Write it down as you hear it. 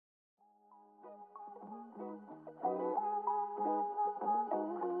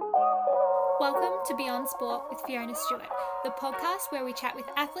to Beyond Sport with Fiona Stewart, the podcast where we chat with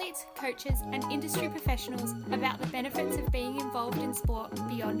athletes, coaches, and industry professionals about the benefits of being involved in sport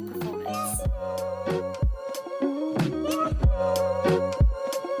beyond performance.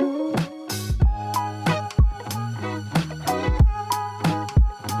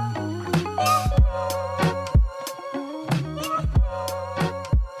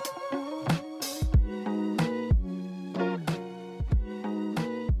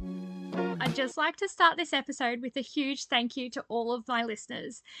 I'd just like to start this episode with a huge thank you to all of my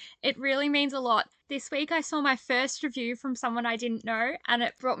listeners. It really means a lot. This week I saw my first review from someone I didn't know, and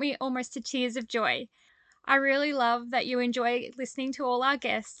it brought me almost to tears of joy. I really love that you enjoy listening to all our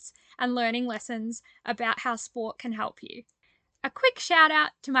guests and learning lessons about how sport can help you. A quick shout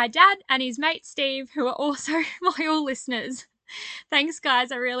out to my dad and his mate Steve, who are also loyal listeners. Thanks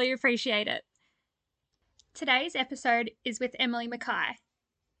guys, I really appreciate it. Today's episode is with Emily Mackay.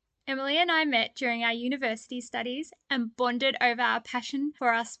 Emily and I met during our university studies and bonded over our passion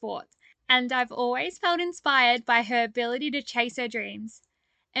for our sport, and I've always felt inspired by her ability to chase her dreams.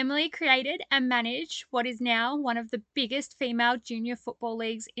 Emily created and managed what is now one of the biggest female junior football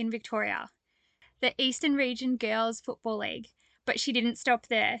leagues in Victoria, the Eastern Region Girls Football League, but she didn't stop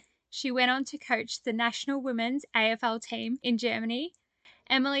there. She went on to coach the national women's AFL team in Germany.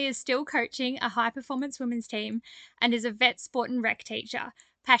 Emily is still coaching a high-performance women's team and is a vet sport and rec teacher,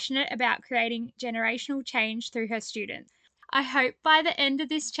 passionate about creating generational change through her students. I hope by the end of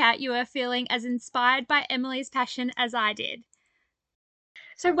this chat you are feeling as inspired by Emily's passion as I did.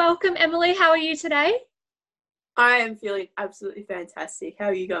 So welcome, Emily. How are you today? I am feeling absolutely fantastic. How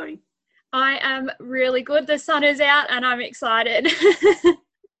are you going? I am really good. The sun is out and I'm excited.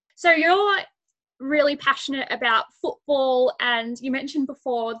 So you're really passionate about football, and you mentioned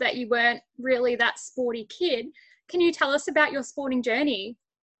before that you weren't really that sporty kid. Can you tell us about your sporting journey?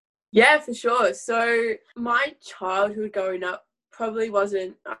 Yeah, for sure. So my childhood growing up probably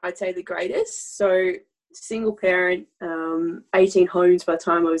wasn't, I'd say, the greatest. So single parent, 18 homes by the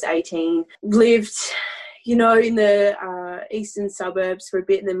time I was 18, lived, in the eastern suburbs for a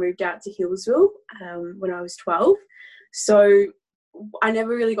bit and then moved out to Hillsville when I was 12. So I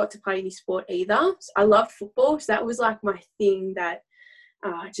never really got to play any sport either. I loved football. So that was like my thing, that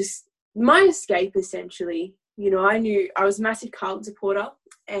just my escape essentially. I knew I was a massive Carlton supporter,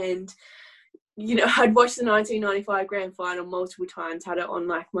 and, I'd watched the 1995 grand final multiple times, had it on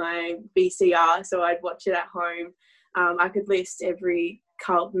like my VCR, so I'd watch it at home. I could list every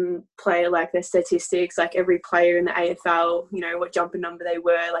Carlton player, like their statistics, like every player in the AFL, what jumper number they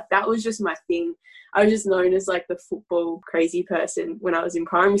were. Like that was just my thing. I was just known as like the football crazy person when I was in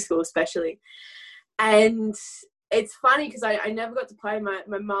primary school, especially. And it's funny because I never got to play. My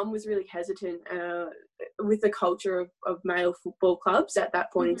mum was really hesitant with the culture of male football clubs at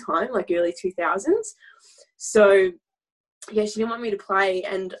that point in time, like early 2000s. So, yeah, she didn't want me to play.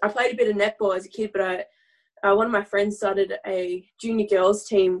 And I played a bit of netball as a kid, but one of my friends started a junior girls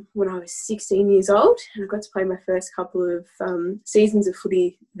team when I was 16 years old. And I got to play my first couple of seasons of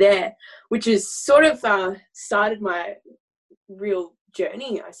footy there, which is sort of started my real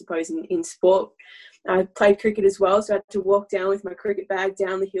journey, I suppose, in sport. I played cricket as well, so I had to walk down with my cricket bag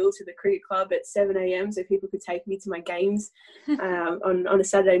down the hill to the cricket club at 7 a.m. so people could take me to my games on a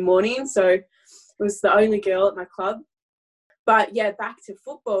Saturday morning. So I was the only girl at my club. But yeah, back to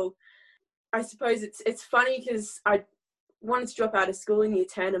football. I suppose it's funny because I wanted to drop out of school in year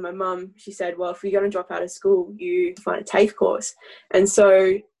 10, and my mum, she said, well, if you're going to drop out of school, you find a TAFE course. And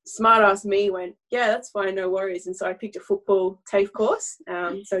so smart ass me went, yeah, that's fine, no worries. And so I picked a football TAFE course.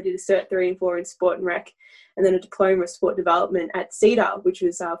 So I did a Cert 3 and 4 in sport and rec, and then a diploma of sport development at CEDAR, which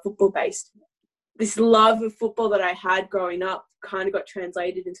was football based. This love of football that I had growing up kind of got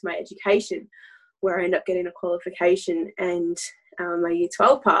translated into my education, where I ended up getting a qualification and my year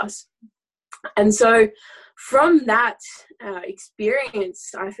 12 pass. And so from that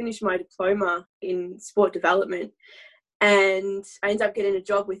experience, I finished my diploma in sport development, and I ended up getting a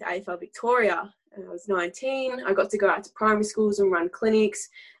job with AFL Victoria. I was 19. I got to go out to primary schools and run clinics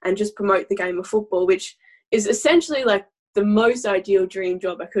and just promote the game of football, which is essentially like the most ideal dream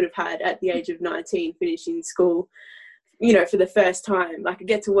job I could have had at the age of 19, finishing school, for the first time. Like I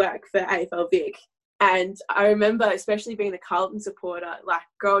get to work for AFL Vic. And I remember, especially being a Carlton supporter, like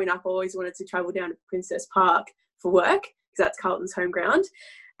growing up, I always wanted to travel down to Princess Park for work because that's Carlton's home ground.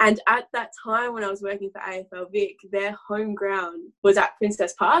 And at that time when I was working for AFL Vic, their home ground was at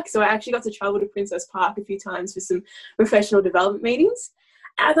Princess Park. So I actually got to travel to Princess Park a few times for some professional development meetings.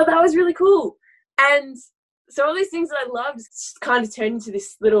 And I thought that was really cool. And so all these things that I loved kind of turned into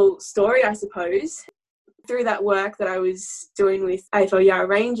this little story, I suppose. through that work that I was doing with AFL Yarra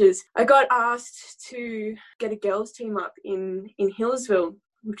Rangers, I got asked to get a girls team up in Hillsville,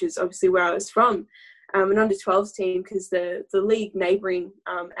 which is obviously where I was from, an under-12s team, because the league neighbouring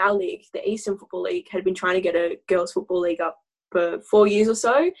our league, the Eastern Football League, had been trying to get a girls football league up for 4 years or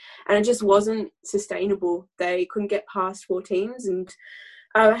so, and it just wasn't sustainable. They couldn't get past 4 teams, and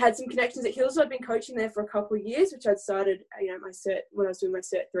I had some connections at Hillsville. I'd been coaching there for a couple of years, which I'd started, my cert when I was doing my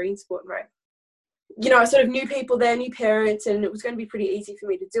Cert 3 in Sport and Rec. I sort of knew people there, knew parents, and it was going to be pretty easy for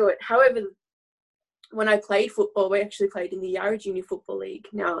me to do it. However, when I played football, we actually played in the Yarra Junior Football League.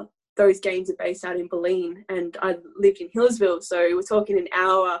 Now, those games are based out in Bulleen, and I lived in Hillsville, so we're talking an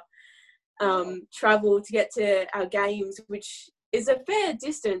hour travel to get to our games, which is a fair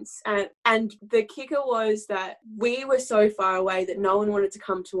distance. And the kicker was that we were so far away that no one wanted to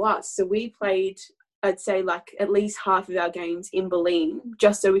come to us. So we played, I'd say, like at least half of our games in Bulleen,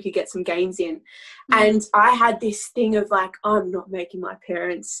 just so we could get some games in. And I had this thing of like, I'm not making my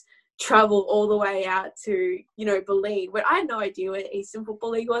parents travel all the way out to, Bulleen. But I had no idea where Eastern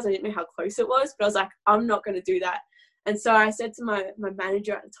Football League was. I didn't know how close it was, but I was like, I'm not going to do that. And so I said to my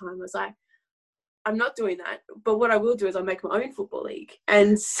manager at the time, I was like, I'm not doing that, but what I will do is I'll make my own football league.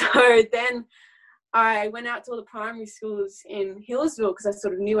 And so then I went out to all the primary schools in Hillsville, because I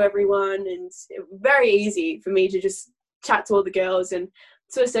sort of knew everyone, and it was very easy for me to just chat to all the girls, and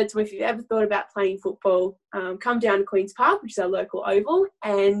sort of said to them, if you've ever thought about playing football, come down to Queen's Park, which is our local oval,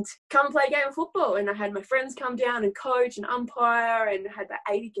 and come and play a game of football. And I had my friends come down and coach and umpire, and I had about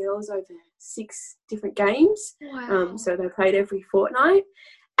 80 girls over 6 different games. Wow. So they played every fortnight.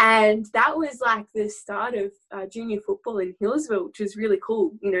 And that was like the start of junior football in Hillsville, which was really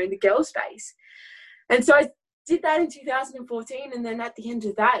cool, in the girls' space. And so I did that in 2014. And then at the end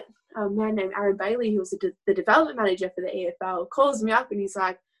of that, a man named Aaron Bailey, who was the development manager for the EFL, calls me up and he's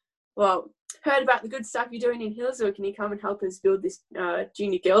like, well, heard about the good stuff you're doing in Hillsville. Can you come and help us build this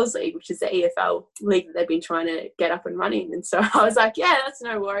junior girls league, which is the EFL league that they've been trying to get up and running? And so I was like, yeah, that's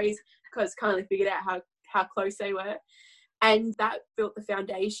no worries, because kind of figured out how close they were. And that built the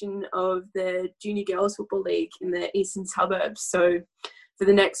foundation of the Junior Girls Football League in the eastern suburbs. So for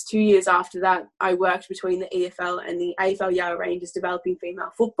the next 2 years after that, I worked between the EFL and the AFL Yarra Rangers developing female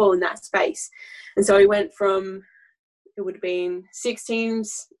football in that space. And so we went from, it would have been 6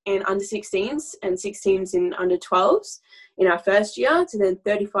 teams in under 16s and 6 teams in under 12s in our first year, to then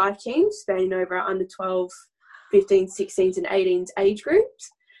 35 teams spanning over our under 12, 15, 16s and 18s age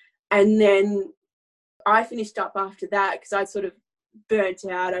groups. And then I finished up after that because I'd sort of burnt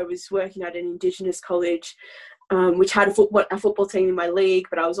out. I was working at an Indigenous college, which had a football team in my league,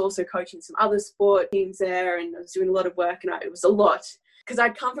 but I was also coaching some other sport teams there, and I was doing a lot of work, and it was a lot because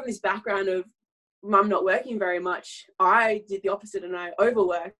I'd come from this background of mum not working very much. I did the opposite, and I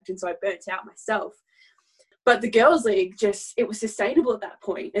overworked, and so I burnt out myself. But the girls' league, it was sustainable at that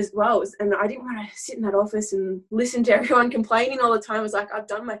point as well. And I didn't want to sit in that office and listen to everyone complaining all the time. I was like, I've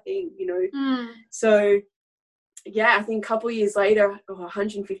done my thing, So, yeah, I think a couple of years later,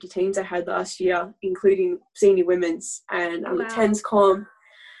 150 teams I had last year, including senior women's and under 10s comm.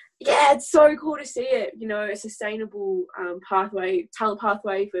 Yeah, it's so cool to see it, a sustainable talent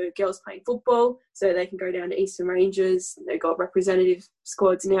pathway for girls playing football, so they can go down to Eastern Rangers. They've got representative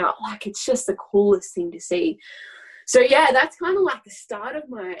squads now. Like, it's just the coolest thing to see. So, yeah, that's kind of like the start of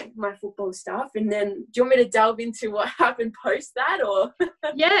my football stuff. And then do you want me to delve into what happened post that? Or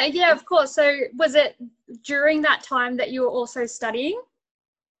Yeah, of course. So was it during that time that you were also studying?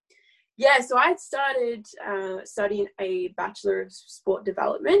 Yeah, so I had started studying a Bachelor of Sport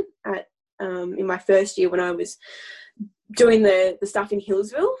Development in my first year when I was doing the stuff in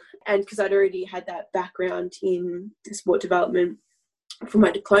Hillsville, and because I'd already had that background in sport development for my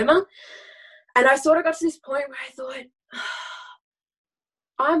diploma. And I sort of got to this point where I thought,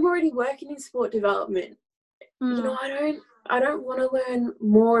 I'm already working in sport development. I don't want to learn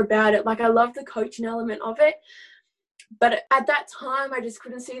more about it. Like, I love the coaching element of it. But at that time, I just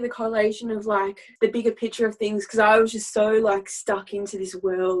couldn't see the correlation of, like, the bigger picture of things, because I was just so, like, stuck into this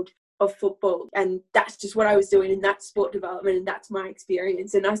world of football. And that's just what I was doing, and that's sport development, and that's my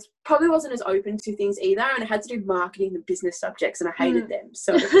experience. And I probably wasn't as open to things either, and I had to do marketing and business subjects, and I hated them.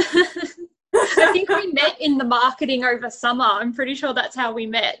 So I think we met in the marketing over summer. I'm pretty sure that's how we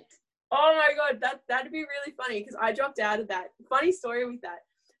met. Oh, my God, that'd be really funny, because I dropped out of that. Funny story with that.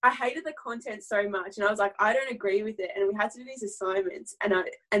 I hated the content so much, and I was like, I don't agree with it. And we had to do these assignments,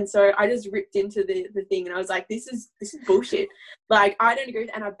 and so I just ripped into the thing, and I was like, this is bullshit. Like, I don't agree with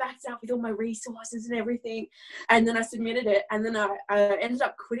it. And I backed up with all my resources and everything, and then I submitted it, and then I ended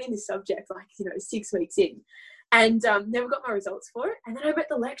up quitting this subject 6 weeks in, and never got my results for it. And then I met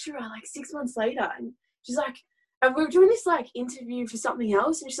the lecturer 6 months later, and she's like, and we were doing this like interview for something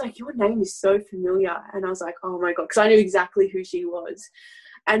else, and she's like, your name is so familiar. And I was like, oh my God, because I knew exactly who she was.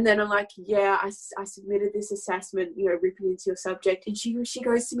 And then I'm like, yeah, I submitted this assessment, you know, ripping into your subject. And she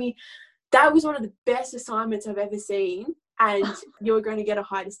goes to me, that was one of the best assignments I've ever seen, and you're going to get a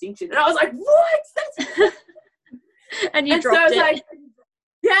high distinction. And I was like, what? That's and you dropped it. Like,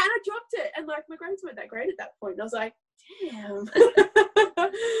 yeah, and I dropped it. And like my grades weren't that great at that point. And I was like, damn.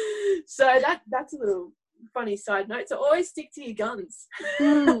 So that's a little funny side note. So always stick to your guns.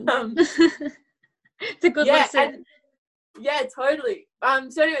 It's a good lesson. Yeah, totally.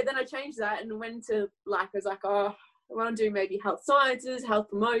 So anyway, then I changed that and went to like, I was like, oh, I want to do maybe health sciences, health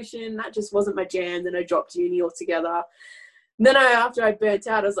promotion. That just wasn't my jam. Then I dropped uni altogether. And then after I burnt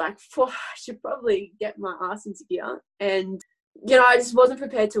out, I was like, I should probably get my ass into gear. And, you know, I just wasn't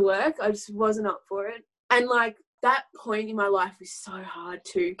prepared to work. I just wasn't up for it. And like that point in my life was so hard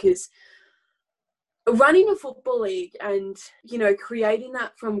too, because running a football league and, you know, creating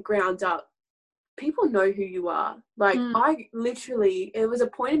that from ground up, people know who you are. Like I literally, it was a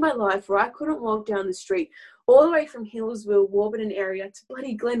point in my life where I couldn't walk down the street all the way from Hillsville, Warburton area to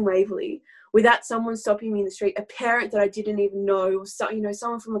bloody Glen Waverley without someone stopping me in the street, a parent that I didn't even know, or so, you know,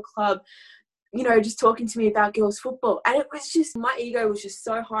 someone from a club, you know, just talking to me about girls football. And it was just, my ego was just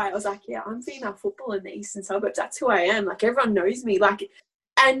so high. I was like, yeah, I'm female football in the eastern suburbs. That's who I am. Like everyone knows me. Like,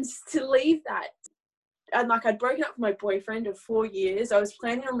 and to leave that, and like I'd broken up with my boyfriend of 4 years. I was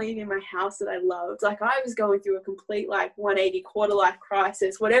planning on leaving my house that I loved. Like I was going through a complete like 180 quarter life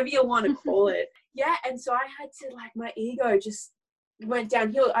crisis, whatever you want to call it. Yeah. And so I had to, like, my ego just went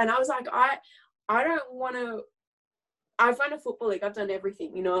downhill. And I was like, I don't want to, I've run a football league. I've done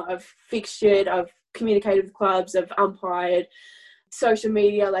everything, you know, I've fixtured, I've communicated with clubs, I've umpired, social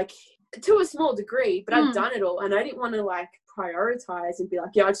media, like to a small degree, but I've done it all. And I didn't want to like prioritize and be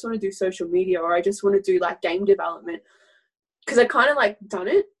like, yeah, I just want to do social media, or I just want to do like game development, because I kind of like done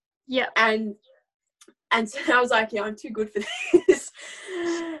it. Yeah. And so I was like, yeah, I'm too good for this.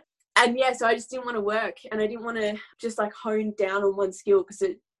 And yeah, so I just didn't want to work, and I didn't want to just like hone down on one skill, because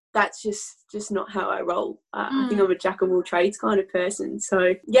that's just not how I roll. I think I'm a jack of all trades kind of person.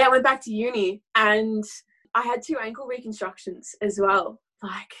 So yeah, I went back to uni, and I had 2 ankle reconstructions as well.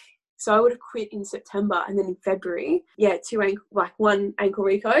 Like, so I would have quit in September, and then in February, yeah, 2 ankle, like 1 ankle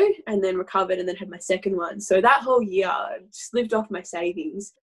reco, and then recovered, and then had my second one. So that whole year I just lived off my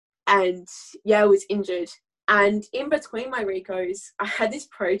savings, and yeah, I was injured. And in between my recos, I had this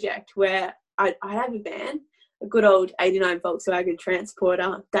project where I have a van, a good old 89 Volkswagen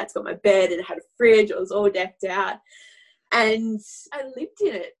Transporter that's got my bed, and it had a fridge. It was all decked out. And I lived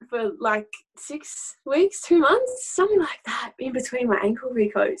in it for like 6 weeks, 2 months, something like that, in between my ankle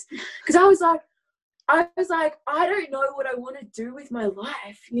recos. Because I was like, I don't know what I want to do with my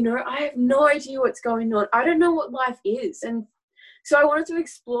life. You know, I have no idea what's going on. I don't know what life is. And so I wanted to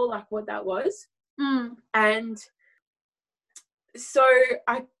explore like what that was. And so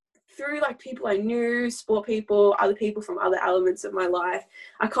through like people I knew, sport people, other people from other elements of my life,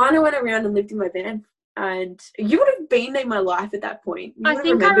 I kind of went around and lived in my van. And you would have been in my life at that point. I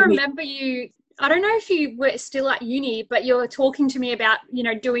think I remember you. I don't know if you were still at uni, but you were talking to me about, you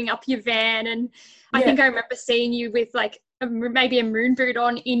know, doing up your van. And I think I remember seeing you with like maybe a moon boot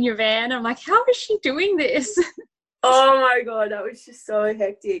on in your van. I'm like, how is she doing this? Oh my God, that was just so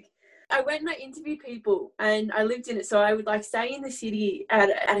hectic. I went and I interviewed people, and I lived in it. So I would like stay in the city at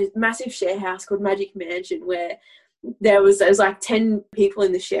a massive share house called Magic Mansion, where there was like 10 people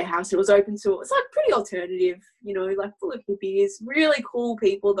in the share house. It was open to, it's like pretty alternative, you know, like full of hippies, really cool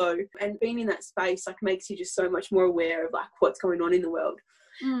people though. And being in that space like makes you just so much more aware of like what's going on in the world.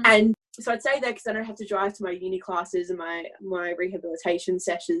 And so I'd stay there because I don't have to drive to my uni classes and my rehabilitation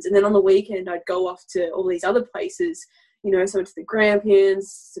sessions. And then on the weekend, I'd go off to all these other places, you know, so to the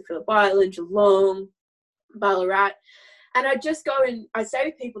Grampians, to Phillip Island, Geelong, Ballarat. And I'd just go and I'd stay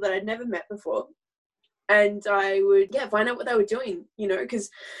with people that I'd never met before. And I would, find out what they were doing, you know, because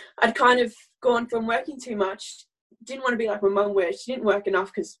I'd kind of gone from working too much, didn't want to be like my mum where she didn't work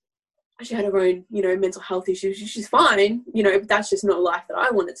enough because she had her own, you know, mental health issues. She's fine, you know, but that's just not a life that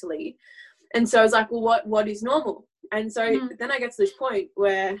I wanted to lead. And so I was like, well, what is normal? And so then I get to this point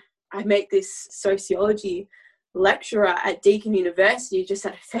where I met this sociology lecturer at Deakin University just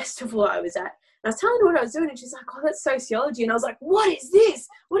at a festival I was at. And I was telling her what I was doing, and she's like, oh, that's sociology. And I was like, what is this?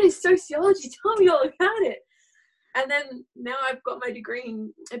 What is sociology? Tell me all about it. And then now I've got my degree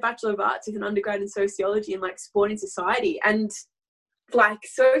in a Bachelor of Arts with an undergrad in sociology and like sport and society. And like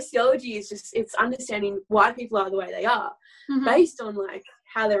sociology is just, it's understanding why people are the way they are based on like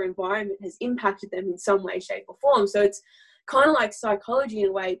how their environment has impacted them in some way, shape or form. So it's kind of like psychology in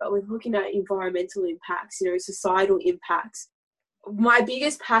a way, but we're looking at environmental impacts, you know, societal impacts. My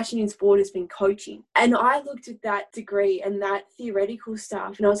biggest passion in sport has been coaching. And I looked at that degree and that theoretical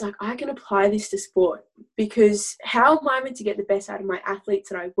stuff and I was like, I can apply this to sport, because how am I meant to get the best out of my athletes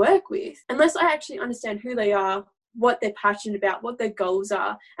that I work with unless I actually understand who they are, what they're passionate about, what their goals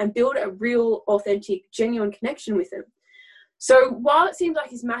are, and build a real, authentic, genuine connection with them. So while it seems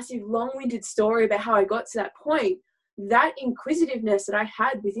like this massive, long-winded story about how I got to that point, that inquisitiveness that I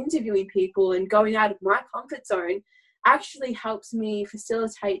had with interviewing people and going out of my comfort zone actually helps me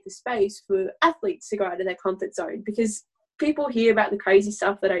facilitate the space for athletes to go out of their comfort zone, because people hear about the crazy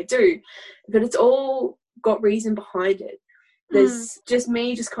stuff that I do, but it's all got reason behind it. There's just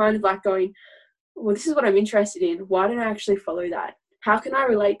me just kind of like going, well, this is what I'm interested in. Why don't I actually follow that? How can I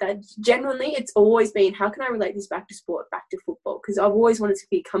relate that? Genuinely, it's always been, how can I relate this back to sport, back to football? Because I've always wanted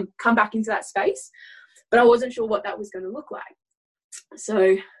to come back into that space, but I wasn't sure what that was going to look like. So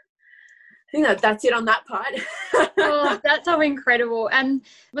I think that's it on that part. Oh, that's so incredible. And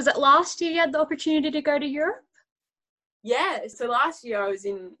was it last year you had the opportunity to go to Europe? Yeah, so last year I was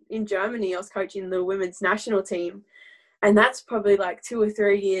in Germany. I was coaching the women's national team, and that's probably like 2 or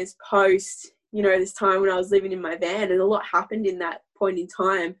 3 years post, you know, this time when I was living in my van, and a lot happened in that point in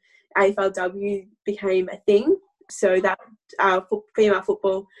time. AFLW became a thing, so that female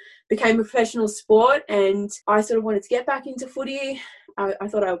football became a professional sport, and I sort of wanted to get back into footy. I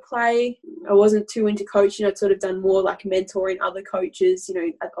thought I would play. I wasn't too into coaching. I'd sort of done more like mentoring other coaches, you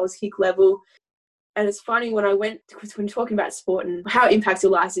know, at Auskick level. And it's funny when talking about sport and how it impacts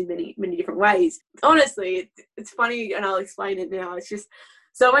your lives in many, many different ways. Honestly, it's funny, and I'll explain it now. It's just,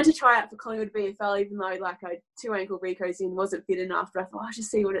 so I went to try out for Collingwood VFL, even though like I had 2 ankle recos in, wasn't fit enough, but I thought, I'll just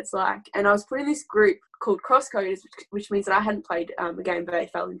see what it's like. And I was put in this group called Crosscoders, which means that I hadn't played a game of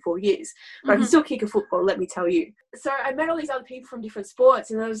AFL in 4 years, but I can still kick a football, let me tell you. So I met all these other people from different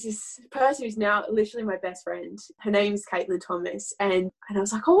sports, and there was this person who's now literally my best friend. Her name's Caitlin Thomas, and I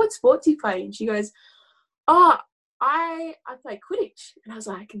was like, oh, what sport do you play? And she goes, oh, I play Quidditch. And I was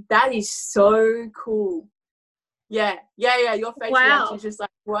like, that is so cool. Yeah. Your face reaction is just like,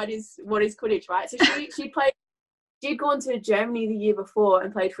 what is Quidditch, right? So she'd gone to Germany the year before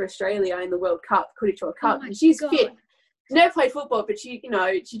and played for Australia in the World Cup, Quidditch World Cup, and she's fit. She never played football, but she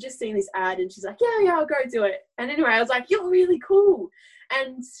just seen this ad and she's like, yeah, I'll go do it. And anyway, I was like, you're really cool.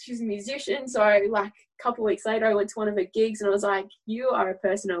 And she's a musician, so like a couple of weeks later, I went to one of her gigs and I was like, you are a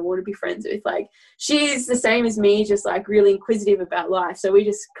person I want to be friends with. Like, she's the same as me, just like really inquisitive about life. So we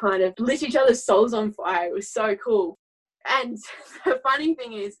just kind of lit each other's souls on fire. It was so cool. And the funny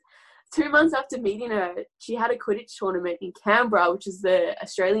thing is, 2 months after meeting her, she had a Quidditch tournament in Canberra, which is the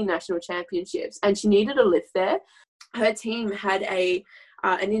Australian National Championships, and she needed a lift there. Her team had an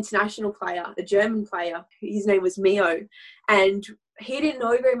international player, a German player. His name was Mio, and he didn't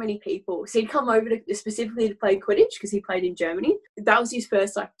know very many people. So he'd come over specifically to play Quidditch because he played in Germany. That was his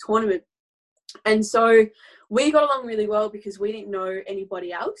first like tournament. And so we got along really well because we didn't know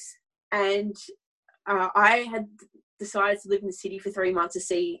anybody else. And I had decided to live in the city for 3 months to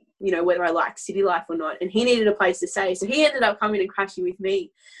see, you know, whether I liked city life or not. And he needed a place to stay. So he ended up coming and crashing with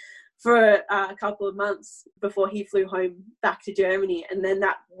me for a couple of months before he flew home back to Germany. And then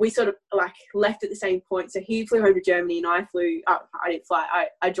that we sort of like left at the same point. So he flew home to Germany and I didn't fly.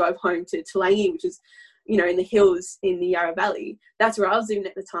 I drove home to Toolangi, which is, you know, in the hills in the Yarra Valley. That's where I was living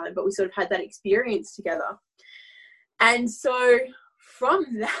at the time, but we sort of had that experience together. And so from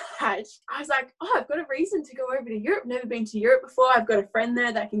that, I was like, oh, I've got a reason to go over to Europe. Never been to Europe before. I've got a friend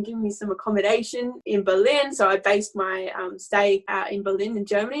there that can give me some accommodation in Berlin. So I based my stay in Berlin in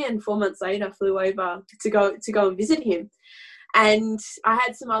Germany, and 4 months later I flew over to go and visit him. And I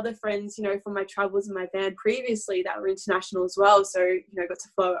had some other friends, you know, from my travels in my van previously that were international as well. So, you know, got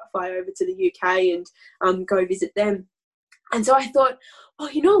to fly over to the UK and go visit them. And so I thought, oh,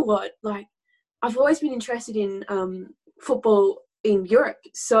 you know what? Like, I've always been interested in football in Europe.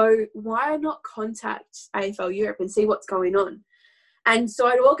 So why not contact AFL Europe and see what's going on? And so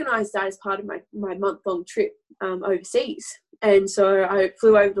I'd organised that as part of my month-long trip overseas. And so I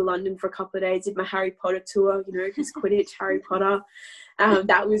flew over to London for a couple of days, did my Harry Potter tour, you know, because Quidditch, Harry Potter.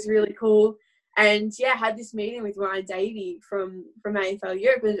 That was really cool. And yeah, had this meeting with Ryan Davey from AFL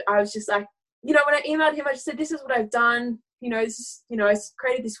Europe. And I was just like, you know, when I emailed him, I just said, this is what I've done. You know, this is, you know, I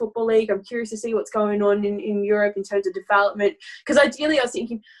created this football league. I'm curious to see what's going on in Europe in terms of development. Because ideally I was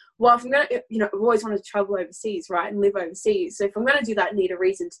thinking, well, if I'm going to, you know, I've always wanted to travel overseas, right, and live overseas. So if I'm going to do that, I need a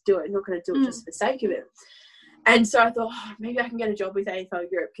reason to do it. I'm not going to do it just for the sake of it. And so I thought, oh, maybe I can get a job with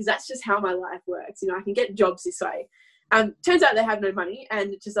AFL Europe, because that's just how my life works. You know, I can get jobs this way. Turns out they have no money,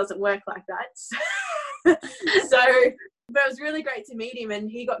 and it just doesn't work like that. So But it was really great to meet him, and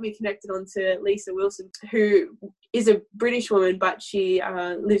he got me connected onto Lisa Wilson, who is a British woman, but she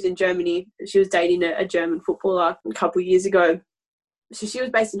lives in Germany. She was dating a German footballer a couple of years ago. So she was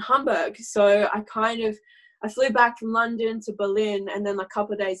based in Hamburg. So I flew back from London to Berlin, and then a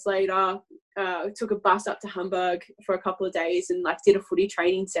couple of days later, took a bus up to Hamburg for a couple of days and did a footy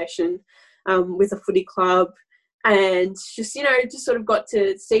training session with a footy club, and just sort of got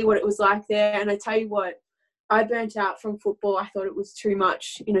to see what it was like there. And I tell you what, I burnt out from football. I thought it was too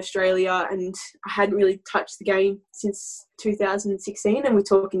much in Australia, and I hadn't really touched the game since 2016. And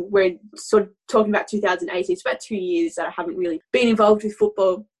we're sort of talking about 2018. It's about 2 years that I haven't really been involved with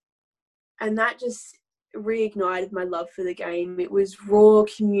football. And that just reignited my love for the game. It was raw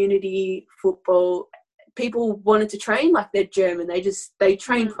community football. People wanted to train like they're German. They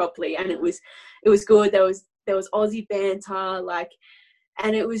trained properly, and it was good. There was Aussie banter,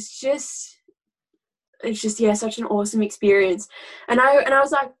 and it's just such an awesome experience. And I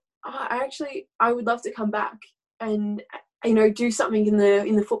was like, I would love to come back and do something in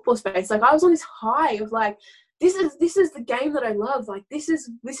the football space. I was on this high of this is the game that I love. This is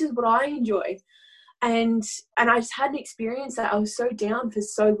what I enjoy. And I just hadn't experienced that. I was so down for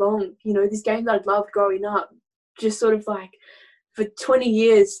so long. This game that I'd loved growing up, just sort of for 20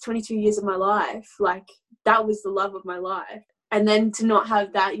 years, 22 years of my life, that was the love of my life. And then to not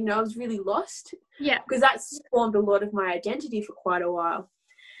have that, I was really lost. Yeah. Because that's formed a lot of my identity for quite a while.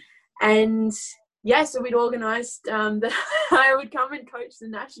 And so we'd organised that I would come and coach the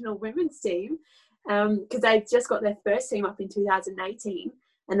national women's team, because they just got their first team up in 2018,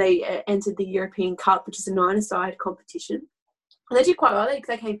 and they entered the European Cup, which is a 9-a-side competition. And they did quite well because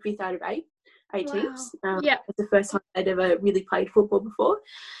they came 5th out of 8 teams. It's the first time they'd ever really played football before.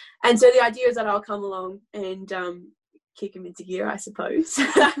 And so the idea is that I'll come along and kick them into gear, I suppose.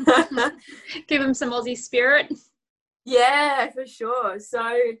 Give them some Aussie spirit. Yeah, for sure.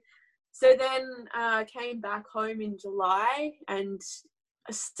 So then came back home in July, and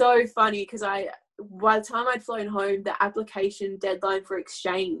so funny because by the time I'd flown home, the application deadline for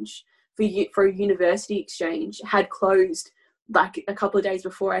exchange for a university exchange had closed a couple of days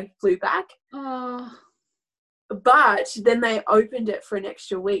before I flew back. Oh. But then they opened it for an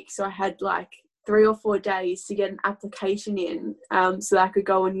extra week, so I had 3 or 4 days to get an application in, so that I could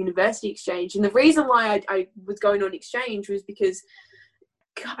go on university exchange. And the reason why I was going on exchange was because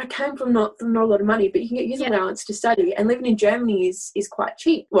I came from not a lot of money, but you can get youth allowance to study, and living in Germany is quite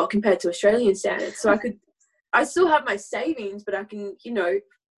cheap, well, compared to Australian standards. So I still have my savings, but I can,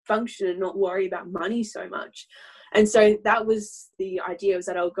 function and not worry about money so much. And so that was the idea, was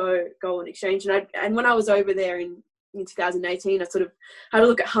that I'll go on exchange. And when I was over there in 2018, I sort of had a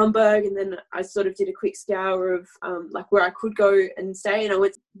look at Hamburg, and then I sort of did a quick scour of where I could go and stay. And I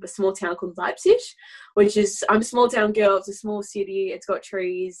went to a small town called Leipzig, I'm a small town girl. It's a small city. It's got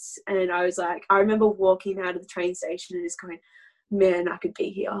trees. And I remember walking out of the train station and just going, man, I could be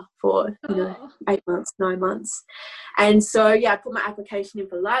here for 8 months, 9 months. And so I put my application in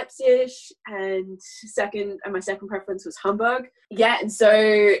for Leipzig, and my second preference was Hamburg. And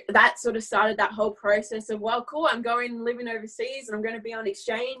so that sort of started that whole process of, well, cool, I'm living overseas, and I'm going to be on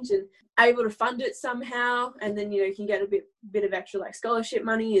exchange and able to fund it somehow, and then you can get a bit of extra scholarship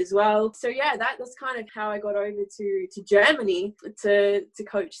money as well. So that's kind of how I got over to Germany to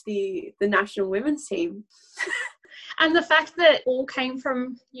coach the national women's team. And the fact that it all came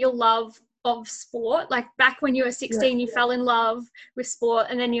from your love of sport, back when you were 16, you fell in love with sport,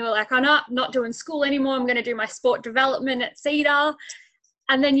 and then you were I'm not doing school anymore, I'm going to do my sport development at Cedar.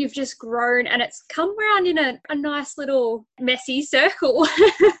 And then you've just grown, and it's come around in a nice little messy circle.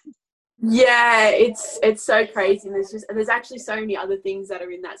 Yeah, it's so crazy. And there's actually so many other things that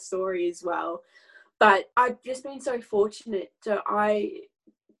are in that story as well. But I've just been so fortunate. I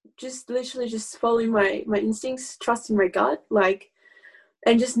just literally just following my instincts, trusting my gut,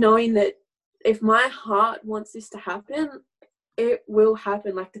 and just knowing that if my heart wants this to happen, it will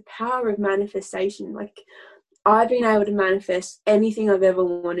happen. The power of manifestation. I've been able to manifest anything I've ever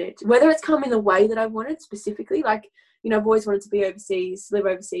wanted, whether it's come in the way that I wanted specifically. I've always wanted to be overseas, live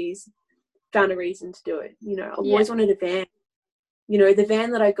overseas, found a reason to do it. I've always wanted a van. The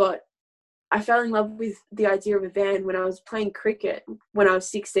van that I got, I fell in love with the idea of a van when I was playing cricket when I was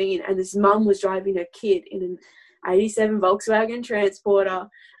 16, and this mum was driving her kid in an 87 Volkswagen Transporter,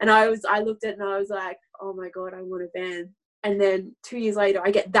 and I looked at it and I was like, oh my God, I want a van. And then 2 years later, I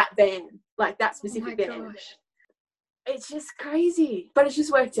get that van, that specific van. Gosh. It's just crazy, but it's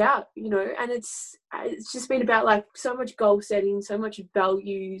just worked out, and it's just been about so much goal setting, so much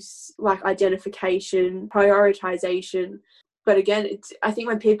values, identification, prioritization. But again, I think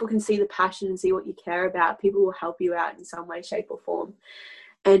when people can see the passion and see what you care about, people will help you out in some way, shape or form.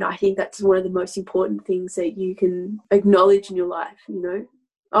 And I think that's one of the most important things that you can acknowledge in your life, you know.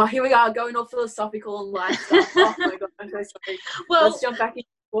 Oh, here we are going all philosophical and life stuff. Oh my God, I'm so sorry. Well, let's jump back into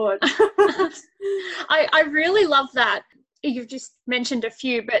sport. I really love that. You've just mentioned a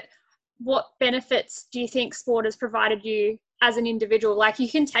few, but what benefits do you think sport has provided you as an individual? Like, you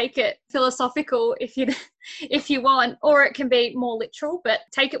can take it philosophical if you want, or it can be more literal, but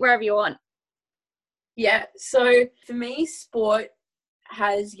take it wherever you want. Yeah, so for me, sport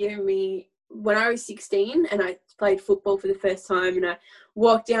has given me, when I was 16 and I played football for the first time and I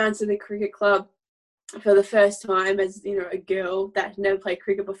walked down to the cricket club for the first time as, you know, a girl that had never played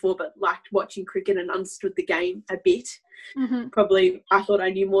cricket before but liked watching cricket and understood the game a bit. Mm-hmm. Probably I thought I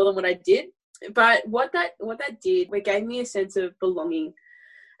knew more than what I did. But what that did, it gave me a sense of belonging.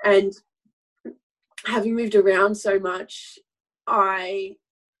 And having moved around so much, I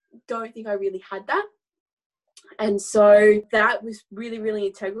don't think I really had that. And so that was really, really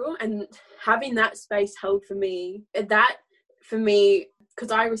integral. And having that space held for me,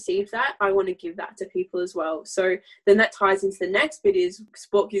 because I received that, I want to give that to people as well. So then that ties into the next bit, is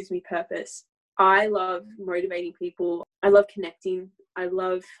sport gives me purpose. I love motivating people. I love connecting. I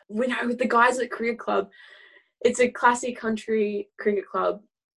love, with the guys at Cricket Club, it's a classic country cricket club,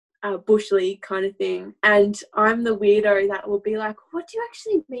 bush league kind of thing. And I'm the weirdo that will be like, what do you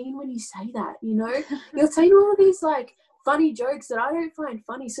actually mean when you say that? You know, you're saying all of these like funny jokes that I don't find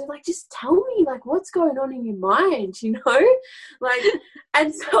funny. So like, just tell me like what's going on in your mind, you know? Like,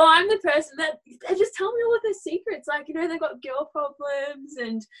 and so I'm the person that they just tell me all of their secrets. Like, you know, they've got girl problems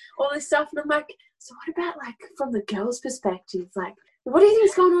and all this stuff. And I'm like, so what about like from the girl's perspective? Like, what do you think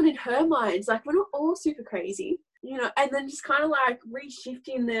is going on in her mind? Like, we're not all super crazy, you know, and then just kind of like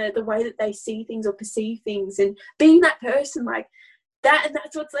reshifting the way that they see things or perceive things and being that person like that. And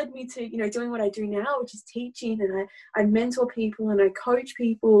that's what's led me to, you know, doing what I do now, which is teaching. And I mentor people and I coach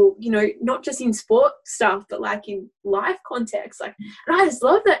people, you know, not just in sport stuff, but like in life context. Like, and I just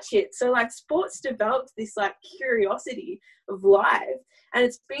love that shit. So like sports developed this like curiosity of life. And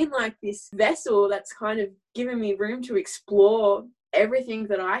it's been like this vessel that's kind of given me room to explore everything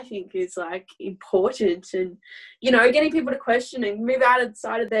that I think is like important, and, you know, getting people to question and move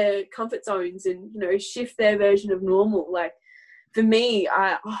outside of their comfort zones and, you know, shift their version of normal. Like for me,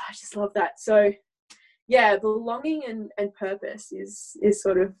 I just love that. So yeah, belonging and purpose is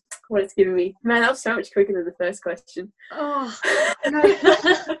sort of what it's given me. Man, that was so much quicker than the first question. Oh, no.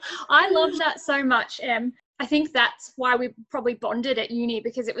 I love that so much, Em. I think that's why we probably bonded at uni,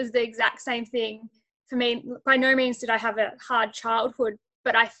 because it was the exact same thing for me. By no means did I have a hard childhood,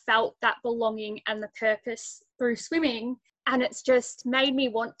 but I felt that belonging and the purpose through swimming, and it's just made me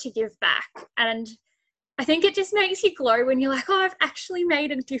want to give back. And I think it just makes you glow when you're like, oh, I've actually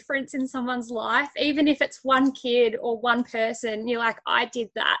made a difference in someone's life. Even if it's one kid or one person, you're like, I did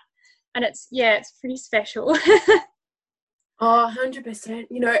that. And it's pretty special. Oh, 100%.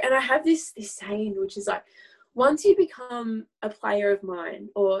 You know, and I have this saying, which is like, once you become a player of mine,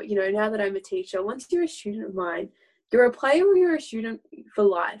 or, you know, now that I'm a teacher, once you're a student of mine, you're a player or you're a student for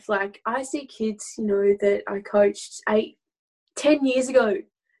life. Like, I see kids, you know, that I coached 10 years ago,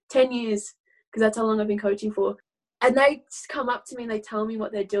 10 years, because that's how long I've been coaching for. And they come up to me and they tell me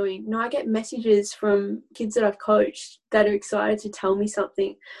what they're doing. You know, I get messages from kids that I've coached that are excited to tell me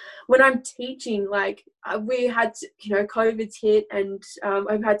something. When I'm teaching, like, we had, you know, COVID's hit, and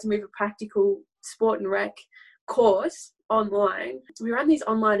I've had to move a practical sport and rec course online. We ran these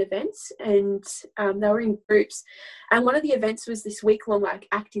online events, and they were in groups. And one of the events was this week-long like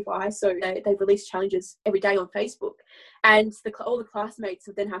active ISO. They released challenges every day on Facebook, and all the classmates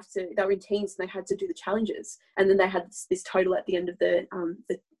would then have to. They were in teams, and they had to do the challenges, and then they had this total at the end of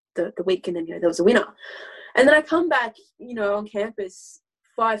the week, and then, you know, there was a winner. And then I come back, you know, on campus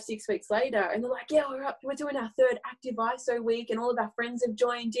 5-6 weeks later, and they're like, yeah, we're doing our third active ISO week, and all of our friends have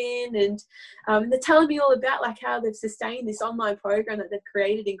joined in, and they're telling me all about like how they've sustained this online program that they've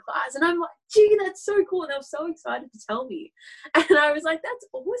created in class. And I'm like, gee, that's so cool. And they were so excited to tell me. And I was like, that's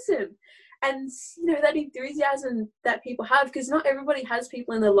awesome. And, you know, that enthusiasm that people have, because not everybody has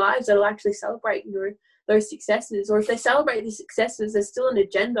people in their lives that will actually celebrate, you know, those successes. Or if they celebrate the successes, there's still an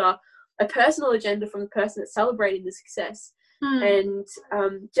agenda, a personal agenda from the person that's celebrating the success. And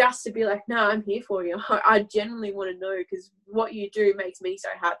just to be like, no, I'm here for you. I genuinely want to know, because what you do makes me so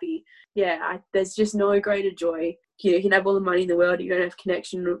happy. Yeah, there's just no greater joy. You can have all the money in the world, you don't have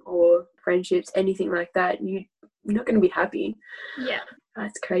connection or friendships, anything like that, you're not going to be happy. Yeah,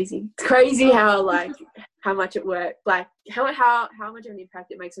 that's crazy. It's crazy how like how much it works, like how much of an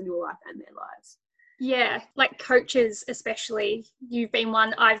impact it makes on your life and their lives. Yeah, like coaches, especially. You've been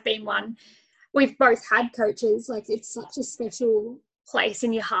one, I've been one. We've both had coaches. Like, it's such a special place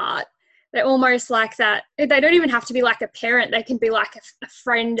in your heart. They're almost like that. They don't even have to be like a parent. They can be like a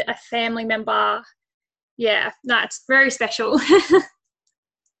friend, a family member. Yeah, that's very special.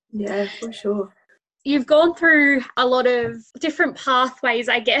 Yeah, for sure. You've gone through a lot of different pathways,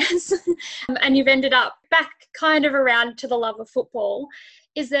 I guess, and you've ended up back kind of around to the love of football.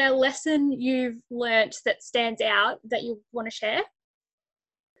 Is there a lesson you've learnt that stands out that you want to share?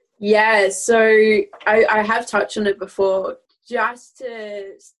 Yeah, so I have touched on it before. Just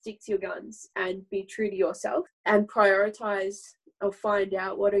to stick to your guns and be true to yourself and prioritize or find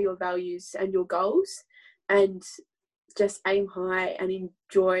out what are your values and your goals, and just aim high and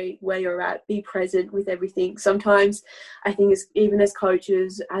enjoy where you're at. Be present with everything. Sometimes I think even as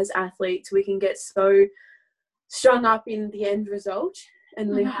coaches, as athletes, we can get so strung up in the end result.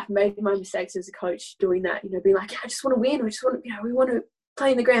 And I've made my mistakes as a coach doing that, being like, I just want to win. I just want to, we want to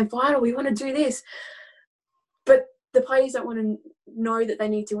play in the grand final. We want to do this. But the players don't want to know that they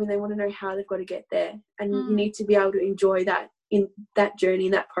need to win. They want to know how they've got to get there. And you need to be able to enjoy that in that journey,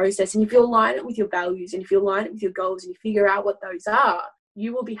 in that process. And if you align it with your values and if you align it with your goals and you figure out what those are,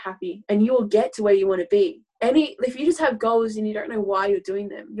 you will be happy and you will get to where you want to be. If you just have goals and you don't know why you're doing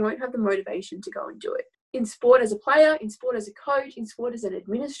them, you won't have the motivation to go and do it. In sport as a player, in sport as a coach, in sport as an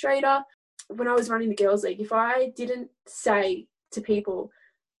administrator, when I was running the girls' league, if I didn't say to people,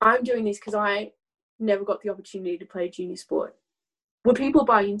 I'm doing this because I never got the opportunity to play junior sport, would people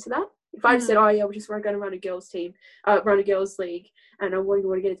buy into that? If I just said, oh yeah, we're going to run a girls team, run a girls league, and I want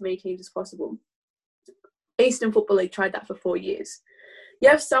to get as many teams as possible. Eastern Football League tried that for 4 years. You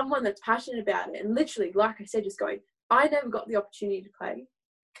have someone that's passionate about it and literally, like I said, just going, I never got the opportunity to play.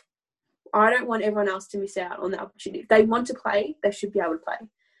 I don't want everyone else to miss out on that opportunity. If they want to play, they should be able to play.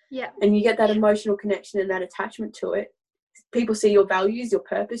 Yeah. And you get that emotional connection and that attachment to it. People see your values, your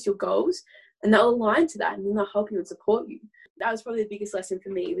purpose, your goals, and they'll align to that and then they'll help you and support you. That was probably the biggest lesson for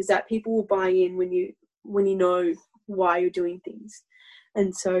me, was that people will buy in when you know why you're doing things.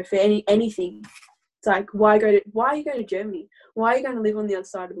 And so for anything, it's like, why are you going to Germany? Why are you going to live on the other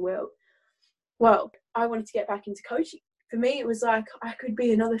side of the world? Well, I wanted to get back into coaching. For me, it was like I could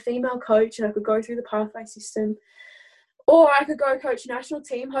be another female coach and I could go through the pathway system. Or I could go coach a national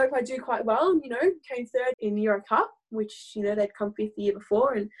team, hope I do quite well, and, came third in the Euro Cup, which, they'd come fifth the year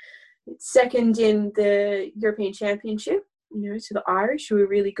before, and second in the European Championship, to the Irish, who were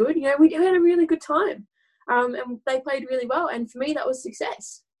really good. We had a really good time. And they played really well. And for me, that was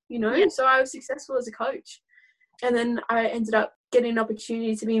success, So I was successful as a coach. And then I ended up getting an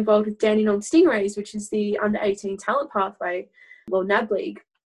opportunity to be involved with Dandenong Stingrays, which is the under-18 talent pathway, NAB League.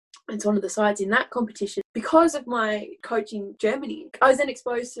 It's one of the sides in that competition. Because of my coaching in Germany, I was then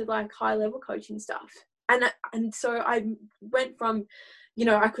exposed to high-level coaching stuff. And so I went from,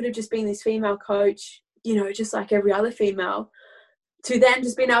 I could have just been this female coach, just like every other female, to then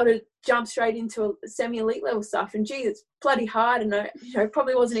just being able to jump straight into semi-elite level stuff. And gee, it's bloody hard, and I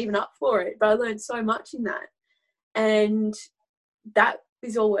probably wasn't even up for it, but I learned so much in that. And that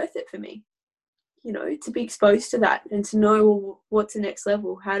is all worth it for me, to be exposed to that and to know what's the next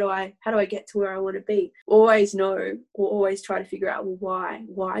level. How do I get to where I want to be? Always know, or always try to figure out, well,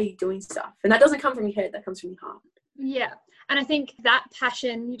 why are you doing stuff? And that doesn't come from your head, that comes from your heart. Yeah. And I think that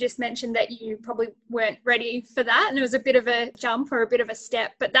passion, you just mentioned that you probably weren't ready for that and it was a bit of a jump or a bit of a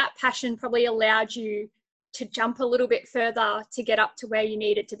step, but that passion probably allowed you to jump a little bit further to get up to where you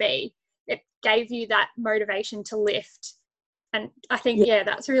needed to be. It gave you that motivation to lift. And I think,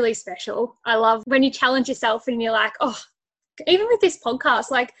 that's really special. I love when you challenge yourself and you're like, oh, even with this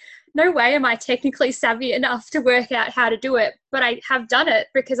podcast, no way am I technically savvy enough to work out how to do it, but I have done it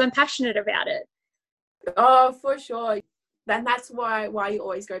because I'm passionate about it. Oh, for sure. And that's why you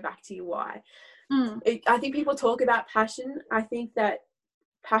always go back to your why. I think people talk about passion. I think that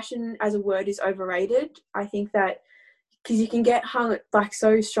passion as a word is overrated. I think that because you can get hung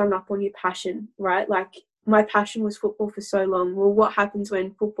so strung up on your passion, right? My passion was football for so long. Well, what happens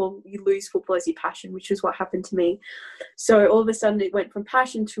when you lose football as your passion, which is what happened to me. So all of a sudden it went from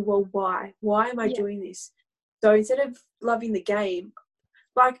passion to, well, why? Why am I doing this? So instead of loving the game,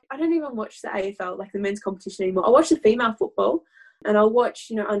 I don't even watch the AFL, the men's competition anymore. I watch the female football and I'll watch,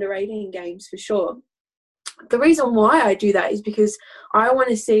 under 18 games for sure. The reason why I do that is because I want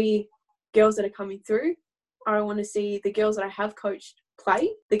to see girls that are coming through. I want to see the girls that I have coached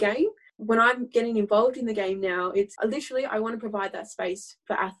play the game. When I'm getting involved in the game now, it's literally, I want to provide that space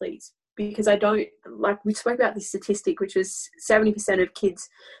for athletes, because I don't, we spoke about this statistic, which was 70% of kids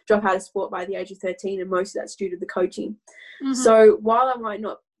drop out of sport by the age of 13, and most of that's due to the coaching. So while I might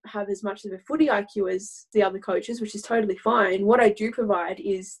not have as much of a footy IQ as the other coaches, which is totally fine. What I do provide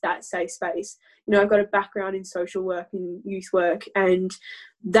is that safe space. You know, I've got a background in social work and youth work, and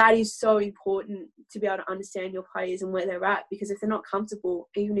that is so important to be able to understand your players and where they're at, because if they're not comfortable,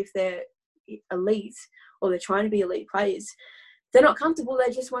 even if they're elite or they're trying to be elite players, they're not comfortable,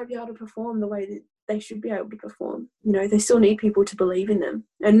 they just won't be able to perform the way that they should be able to perform. You know, they still need people to believe in them,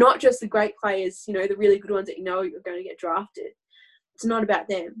 and not just the great players, you know, the really good ones that you know are going to get drafted. It's not about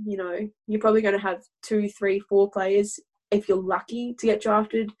them. You know, you're probably going to have 2, 3, 4 players, if you're lucky, to get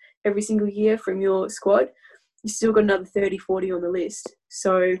drafted every single year from your squad. You still got another 30, 40 on the list.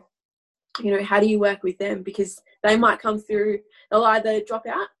 So, you know, how do you work with them? Because they might come through, they'll either drop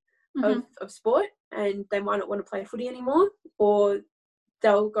out of sport and they might not want to play footy anymore, or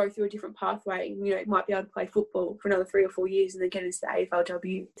they'll go through a different pathway. You know, might be able to play football for another 3 or 4 years and then get into the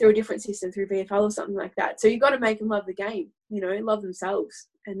AFLW through a different system, through VFL or something like that. So you've got to make them love the game, you know, love themselves.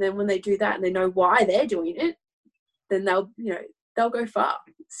 And then when they do that and they know why they're doing it, then they'll go far.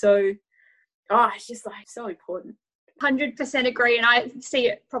 So, it's just like so important. 100% agree. And I see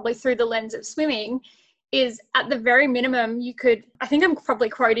it probably through the lens of swimming, is at the very minimum you could, I think I'm probably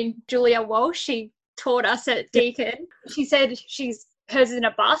quoting Julia Walsh, she taught us at Deakin. She said hers is in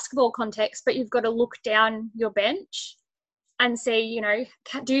a basketball context, but you've got to look down your bench and see, you know,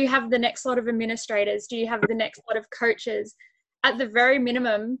 do you have the next lot of administrators? Do you have the next lot of coaches? At the very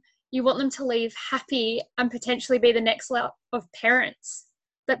minimum, you want them to leave happy and potentially be the next lot of parents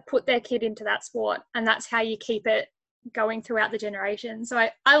that put their kid into that sport. And that's how you keep it going throughout the generation. So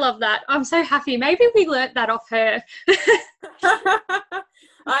I love that. I'm so happy. Maybe we learnt that off her.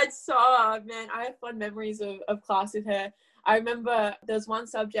 I have fond memories of class with her. I remember there was one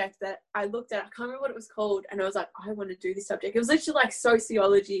subject that I looked at, I can't remember what it was called, and I was like, I want to do this subject. It was literally like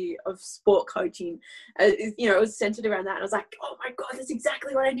sociology of sport coaching. You know, it was centered around that. And I was like, oh my God, that's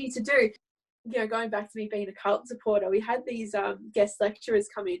exactly what I need to do. You know, going back to me being a Carlton supporter, we had these guest lecturers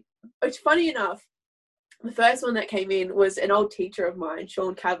come in, which, funny enough, the first one that came in was an old teacher of mine,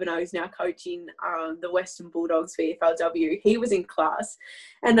 Sean Kavanagh, who's now coaching the Western Bulldogs for EFLW. He was in class,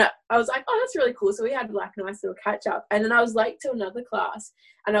 and I was like, oh, that's really cool. So we had like a nice little catch up. And then I was late to another class,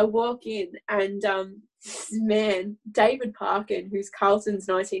 and I walk in, and man, David Parkin, who's Carlton's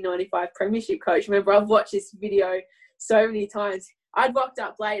 1995 premiership coach. Remember, I've watched this video so many times. I'd walked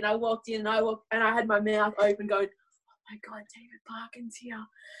up late, and I walked in, and I had my mouth open going, oh my God, David Parkin's here.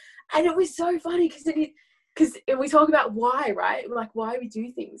 And it was so funny because we talk about why, right? Like why we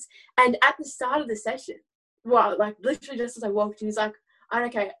do things. And at the start of the session, well, like literally just as I walked in, he's like,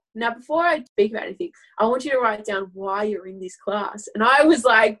 okay, now before I speak about anything, I want you to write down why you're in this class. And I was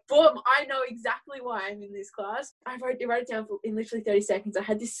like, boom, I know exactly why I'm in this class. I wrote it down in literally 30 seconds. I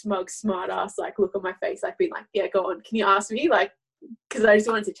had this smug, smart ass like look on my face, like being like, yeah, go on, can you ask me? Like, because I just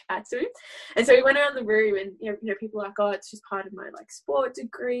wanted to chat to him. And so we went around the room, and you know people were like, oh, it's just part of my like sport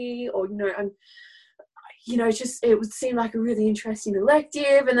degree, or it would seem like a really interesting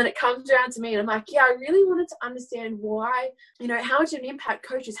elective. And then it comes around to me, and I'm like, yeah, I really wanted to understand why, you know, how much of an impact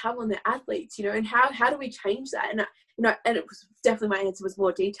coaches have on their athletes, you know, and how do we change that? And and it was definitely, my answer was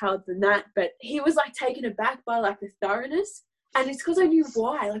more detailed than that, but he was like taken aback by like the thoroughness. And it's because I knew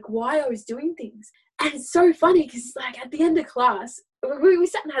why I was doing things. And it's so funny because, like, at the end of class, we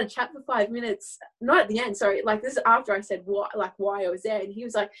sat and had a chat for 5 minutes. Not at the end, sorry. Like, this is after I said why I was there. And he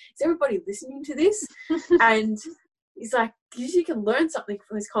was like, is everybody listening to this? And he's like, you can learn something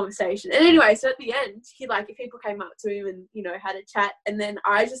from this conversation. And anyway, so at the end, he, like, if people came up to him and, you know, had a chat, and then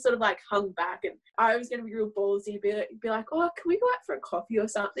I just sort of, like, hung back. And I was going to be real ballsy, be like, oh, can we go out for a coffee or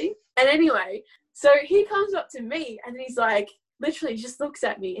something? And anyway, so he comes up to me, and he's like, literally just looks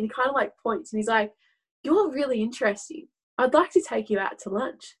at me, and he kind of, like, points, and he's like, you're really interesting. I'd like to take you out to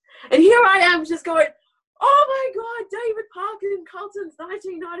lunch. And here I am just going, oh my God, David Parkin, Carlton's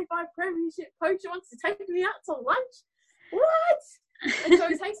 1995 premiership coach, wants to take me out to lunch? What? And so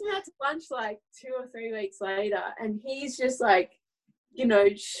he takes me out to lunch like 2 or 3 weeks later, and he's just like, you know,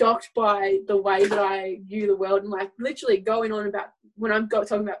 shocked by the way that I view the world, and like literally going on about when I'm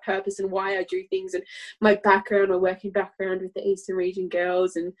talking about purpose and why I do things, and my background, my working background with the Eastern Region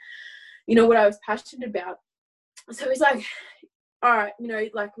girls, and you know, what I was passionate about. So he's like, all right, you know,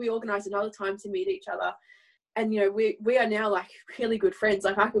 like we organized another time to meet each other. And, you know, we are now like really good friends.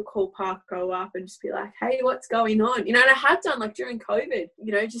 Like I could call Parko up and just be like, hey, what's going on? You know, and I have done like during COVID,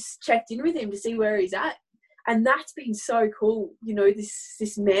 you know, just checked in with him to see where he's at. And that's been so cool. You know,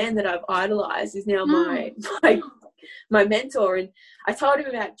 this man that I've idolized is now my mentor. And I told him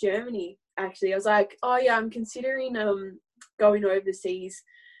about Germany, actually. I was like, oh yeah, I'm considering going overseas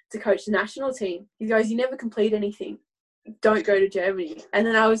to coach the national team. He goes, you never complete anything. don't go to Germany. And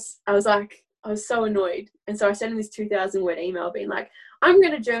then I was so annoyed. And so I sent him this 2,000-word email being like, I'm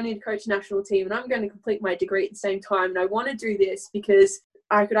going to Germany to coach the national team and I'm going to complete my degree at the same time. And I want to do this because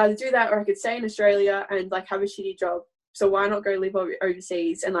I could either do that or I could stay in Australia and like have a shitty job. So why not go live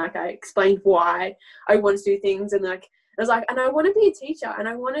overseas? And like I explained why I want to do things. And like I was like, and I want to be a teacher and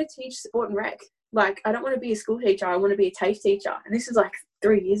I want to teach sport and rec. Like I don't want to be a school teacher. I want to be a TAFE teacher. And this was like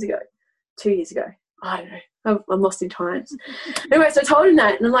 2 years ago. I don't know. I'm lost in time. Anyway, so I told him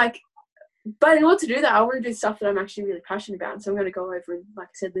that and I'm like, but in order to do that, I want to do stuff that I'm actually really passionate about. And so I'm going to go over and, like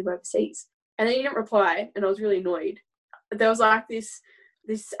I said, live overseas. And then he didn't reply, and I was really annoyed. There was like this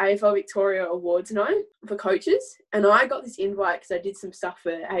AFL Victoria Awards night for coaches, and I got this invite because I did some stuff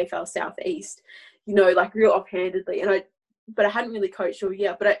for AFL Southeast, you know, like real offhandedly. But I hadn't really coached all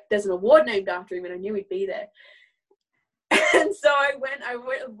year. But there's an award named after him, and I knew he'd be there. And so I went,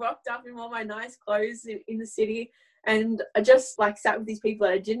 rocked up in all my nice clothes in the city. And I just like sat with these people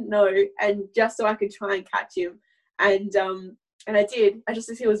that I didn't know, and just so I could try and catch him. And I did. I just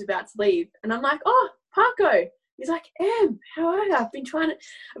as he was about to leave, and I'm like, "Oh, Parko." He's like, "Em, how are you? I've been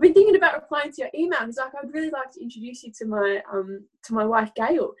thinking about replying to your email." He's like, "I'd really like to introduce you to my wife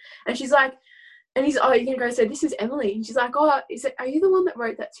Gail." And she's like, and he's, "Oh, you're gonna go say this is Emily?" And she's like, "Oh, are you the one that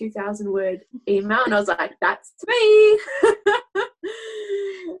wrote that 2,000-word email?" And I was like, "That's me."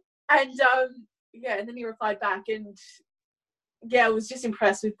 And yeah, and then he replied back, and yeah, I was just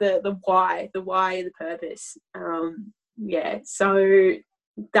impressed with the why and the purpose. Yeah, so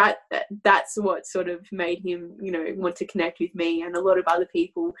that's what sort of made him, you know, want to connect with me, and a lot of other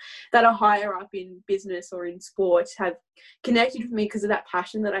people that are higher up in business or in sport have connected with me because of that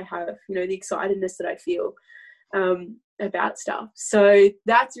passion that I have, you know, the excitedness that I feel about stuff. So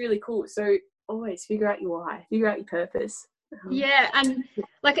that's really cool. So always figure out your why, figure out your purpose. Yeah, and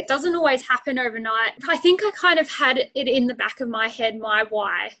like it doesn't always happen overnight. I think I kind of had it in the back of my head, my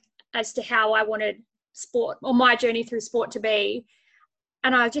why, as to how I wanted sport or my journey through sport to be.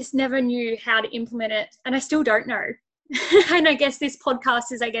 And I just never knew how to implement it. And I still don't know. And I guess this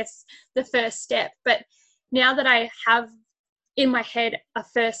podcast is, the first step. But now that I have in my head a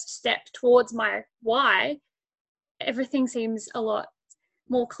first step towards my why, everything seems a lot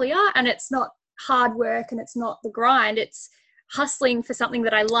more clear, and it's not hard work and it's not the grind. It's hustling for something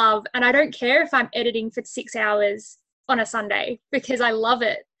that I love, and I don't care if I'm editing for 6 hours on a Sunday because I love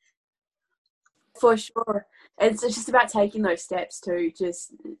it. For sure. It's just about taking those steps too.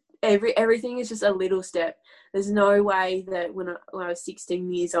 Just everything is just a little step. There's no way that when I was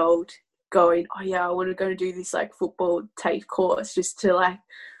 16 years old going, oh yeah, I want to go and do this like football TAFE course just to like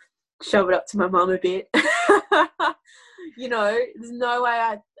shove it up to my mum a bit. You know, there's no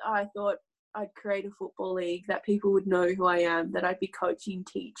way I thought I'd create a football league, that people would know who I am, that I'd be coaching,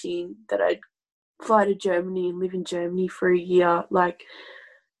 teaching, that I'd fly to Germany and live in Germany for a year. Like,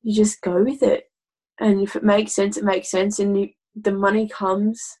 you just go with it. And if it makes sense, it makes sense. And the money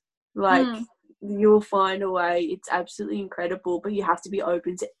comes, like, you'll find a way. It's absolutely incredible, but you have to be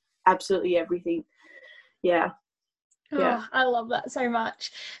open to absolutely everything. Yeah. Yeah. Oh, I love that so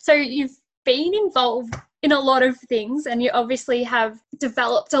much. So you've been involved in a lot of things, and you obviously have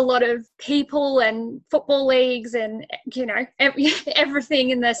developed a lot of people and football leagues and, you know, everything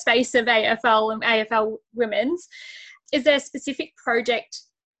in the space of AFL and AFL women's. Is there a specific project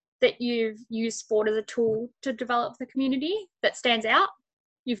that you've used sport as a tool to develop the community that stands out?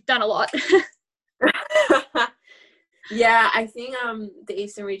 You've done a lot. Yeah, I think the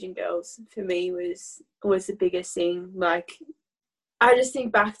Eastern Region Girls for me was the biggest thing. Like, I just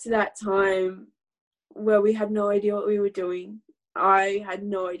think back to that time where we had no idea what we were doing. I had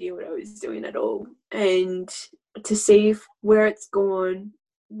no idea what I was doing at all. And to see where it's gone,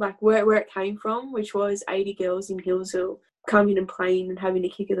 like where it came from, which was 80 girls in Hillsville coming and playing and having a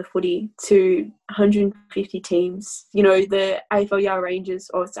kick of the footy, to 150 teams. You know, the AFL Yarra Rangers,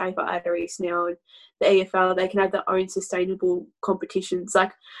 or it's AFL Adder East now, and the AFL, they can have their own sustainable competitions.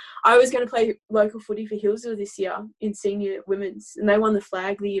 Like, I was going to play local footy for Hillsville this year in senior women's, and they won the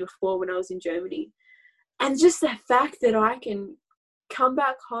flag the year before when I was in Germany. And just the fact that I can come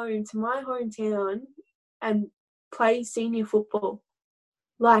back home to my hometown and play senior football,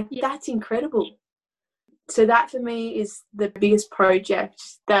 like, that's incredible. So that for me is the biggest project.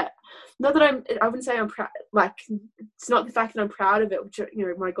 That, not that I wouldn't say I'm proud, like, it's not the fact that I'm proud of it, which, you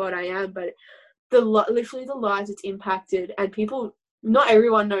know, my God, I am, but literally the lives it's impacted, and people, not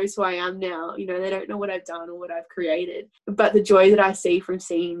everyone knows who I am now. You know, they don't know what I've done or what I've created, but the joy that I see from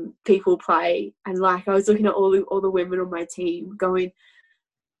seeing people play. And like, I was looking at all the women on my team going,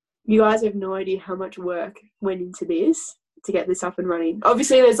 you guys have no idea how much work went into this to get this up and running.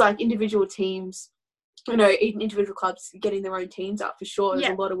 Obviously there's like individual teams you know, individual clubs getting their own teams up for sure. There's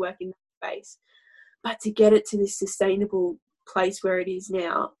Yeah. a lot of work in that space. But to get it to this sustainable place where it is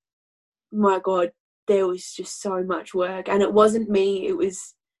now, my God, there was just so much work. And it wasn't me, it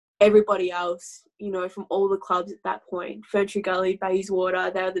was everybody else, you know, from all the clubs at that point. Ferntree Gully,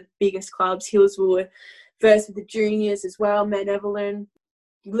 Bayswater, they were the biggest clubs. Hillsville were first with the juniors as well, Mount Evelyn,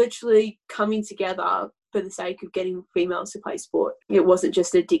 literally coming together for the sake of getting females to play sport. It wasn't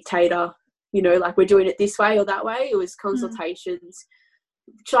just a dictator, you know, like we're doing it this way or that way. It was consultations.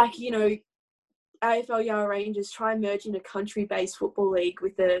 Like, you know, AFL Yarra Rangers try merging a country-based football league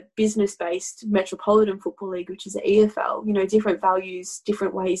with a business-based metropolitan football league, which is the EFL. You know, different values,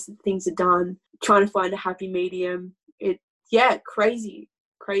 different ways that things are done, trying to find a happy medium.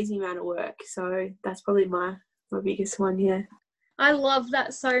 Crazy amount of work. So that's probably my biggest one, yeah. I love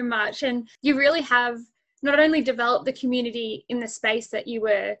that so much. And you really have not only developed the community in the space that you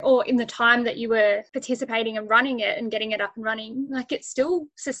were, or in the time that you were participating and running it and getting it up and running, like it's still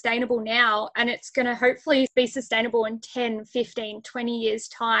sustainable now, and it's going to hopefully be sustainable in 10, 15, 20 years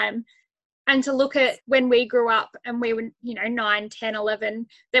time. And to look at when we grew up and we were, you know, 9, 10, 11,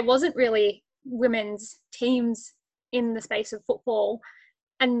 there wasn't really women's teams in the space of football.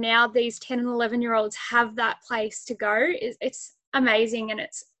 And now these 10 and 11-year-olds have that place to go. It's amazing, and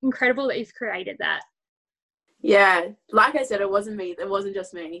it's incredible that you've created that. Yeah, like I said, it wasn't me. It wasn't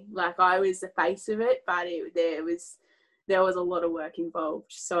just me. Like, I was the face of it, but there was a lot of work involved.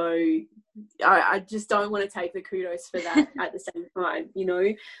 So I just don't want to take the kudos for that at the same time. You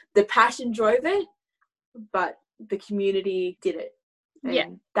know, the passion drove it, but the community did it. And yeah,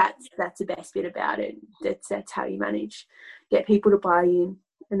 that's the best bit about it. That's how you get people to buy in,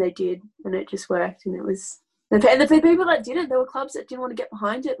 and they did, and it just worked, and it was. And for the people that didn't, there were clubs that didn't want to get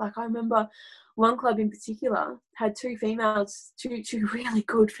behind it. Like, I remember one club in particular had two really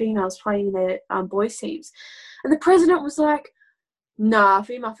good females playing in their boys teams, and the president was like, "Nah,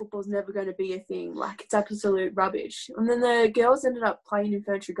 female football's never going to be a thing. Like, it's absolute rubbish." And then the girls ended up playing in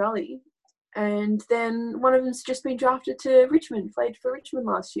Ferntree Gully, and then one of them's just been drafted to Richmond, played for Richmond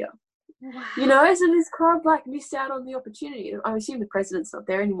last year. wow. You know, so this club like missed out on the opportunity. I assume the president's not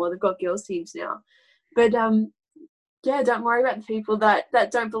there anymore. They've got girls teams now. But yeah, don't worry about the people that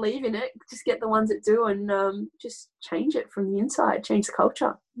don't believe in it. Just get the ones that do, and just change it from the inside, change the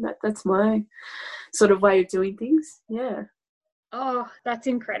culture. That's my sort of way of doing things. Yeah. Oh, that's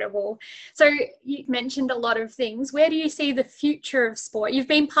incredible. So you mentioned a lot of things. Where do you see the future of sport? You've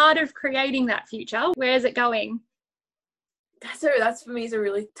been part of creating that future. Where is it going? That's for me is a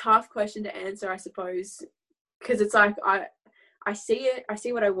really tough question to answer, I suppose, because it's like I see it. I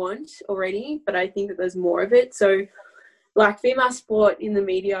see what I want already, but I think that there's more of it. So, like, female sport in the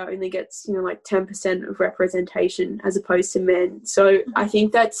media only gets, you know, like 10% of representation as opposed to men. So I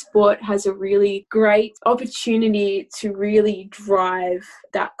think that sport has a really great opportunity to really drive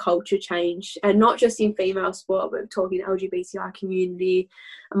that culture change, and not just in female sport, but talking LGBTI community,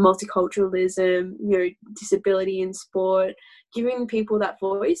 multiculturalism, you know, disability in sport, giving people that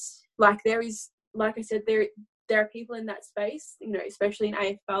voice. Like, there is, like I said, there are people in that space, you know, especially in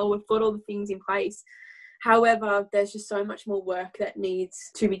AFL, we've got all the things in place. However, there's just so much more work that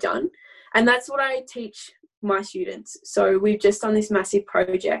needs to be done. And that's what I teach my students. So we've just done this massive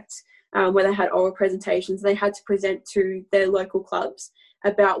project where they had oral presentations. They had to present to their local clubs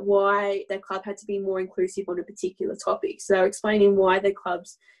about why their club had to be more inclusive on a particular topic. So they're explaining why their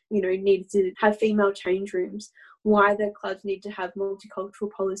clubs, you know, needed to have female change rooms, why their clubs need to have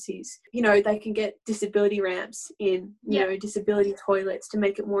multicultural policies. You know, they can get disability ramps in, you know, disability toilets to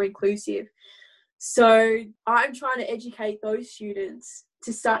make it more inclusive. So I'm trying to educate those students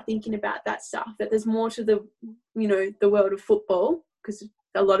to start thinking about that stuff, that there's more to the, you know, the world of football, because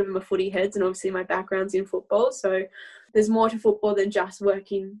a lot of them are footy heads, and obviously my background's in football. So there's more to football than just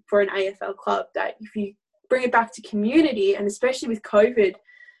working for an AFL club. That if you bring it back to community, and especially with COVID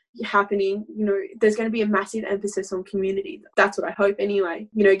happening, you know, there's going to be a massive emphasis on community. That's what I hope anyway,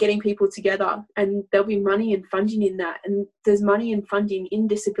 you know, getting people together, and there'll be money and funding in that. And there's money and funding in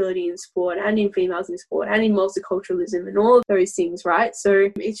disability in sport, and in females in sport, and in multiculturalism, and all of those things, right? So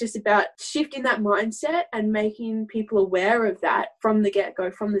it's just about shifting that mindset and making people aware of that from the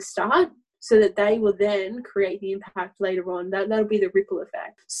get-go, from the start, so that they will then create the impact later on. That'll be the ripple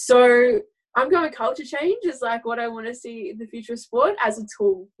effect. So I'm going culture change is like what I want to see in the future of sport as a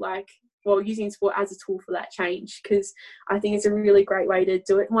tool, using sport as a tool for that change, because I think it's a really great way to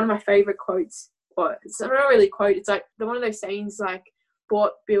do it. One of my favourite quotes, or it's not really a quote, it's like one of those sayings like,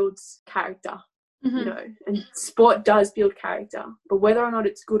 sport builds character, you know, and sport does build character, but whether or not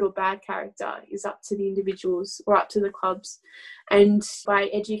it's good or bad character is up to the individuals or up to the clubs. And by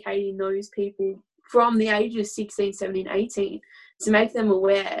educating those people from the ages of 16, 17, 18 to make them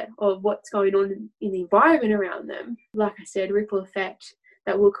aware of what's going on in the environment around them. Like I said, ripple effect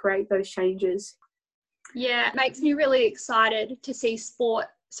that will create those changes. Yeah, it makes me really excited to see sport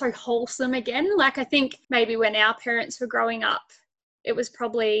so wholesome again. Like, I think maybe when our parents were growing up, it was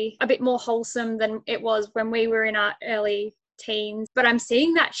probably a bit more wholesome than it was when we were in our early teens. But I'm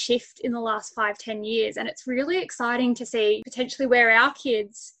seeing that shift in the last 5-10 years, and it's really exciting to see potentially where our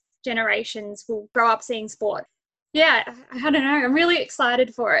kids' generations will grow up seeing sport. Yeah, I don't know. I'm really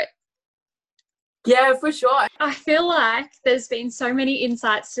excited for it. Yeah, for sure. I feel like there's been so many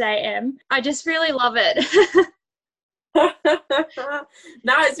insights today, Em. I just really love it.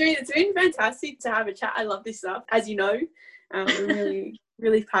 No, it's been fantastic to have a chat. I love this stuff, as you know. I'm really,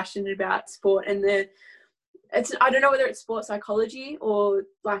 really passionate about sport, and I don't know whether it's sport psychology or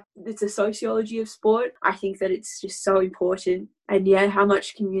like it's a sociology of sport. I think that it's just so important, and yeah, how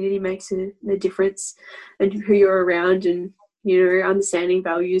much community makes a difference, and who you're around, and you know, understanding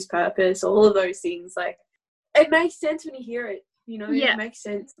values, purpose, all of those things. Like, it makes sense when you hear it. You know, Yeah. It makes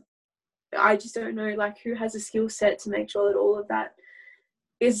sense. I just don't know like who has a skill set to make sure that all of that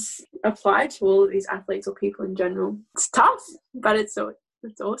is applied to all of these athletes or people in general. It's tough, but it's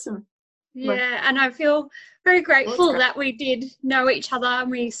awesome. Yeah, and I feel very grateful that we did know each other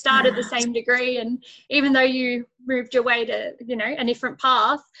and we started the same degree, and even though you moved your way to, you know, a different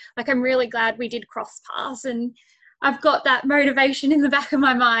path, like I'm really glad we did cross paths, and I've got that motivation in the back of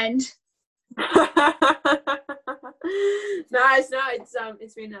my mind. Nice. No,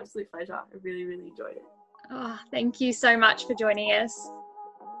 it's been an absolute pleasure. I really, really enjoyed it. Oh, thank you so much for joining us.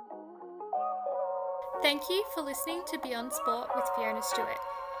 Thank you for listening to Beyond Sport with Fiona Stewart.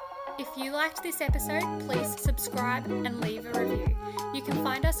 If you liked this episode, please subscribe and leave a review. You can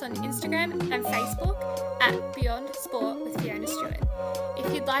find us on Instagram and Facebook at Beyond Sport with Fiona Stewart.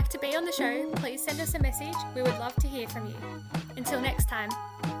 If you'd like to be on the show, please send us a message. We would love to hear from you. Until next time.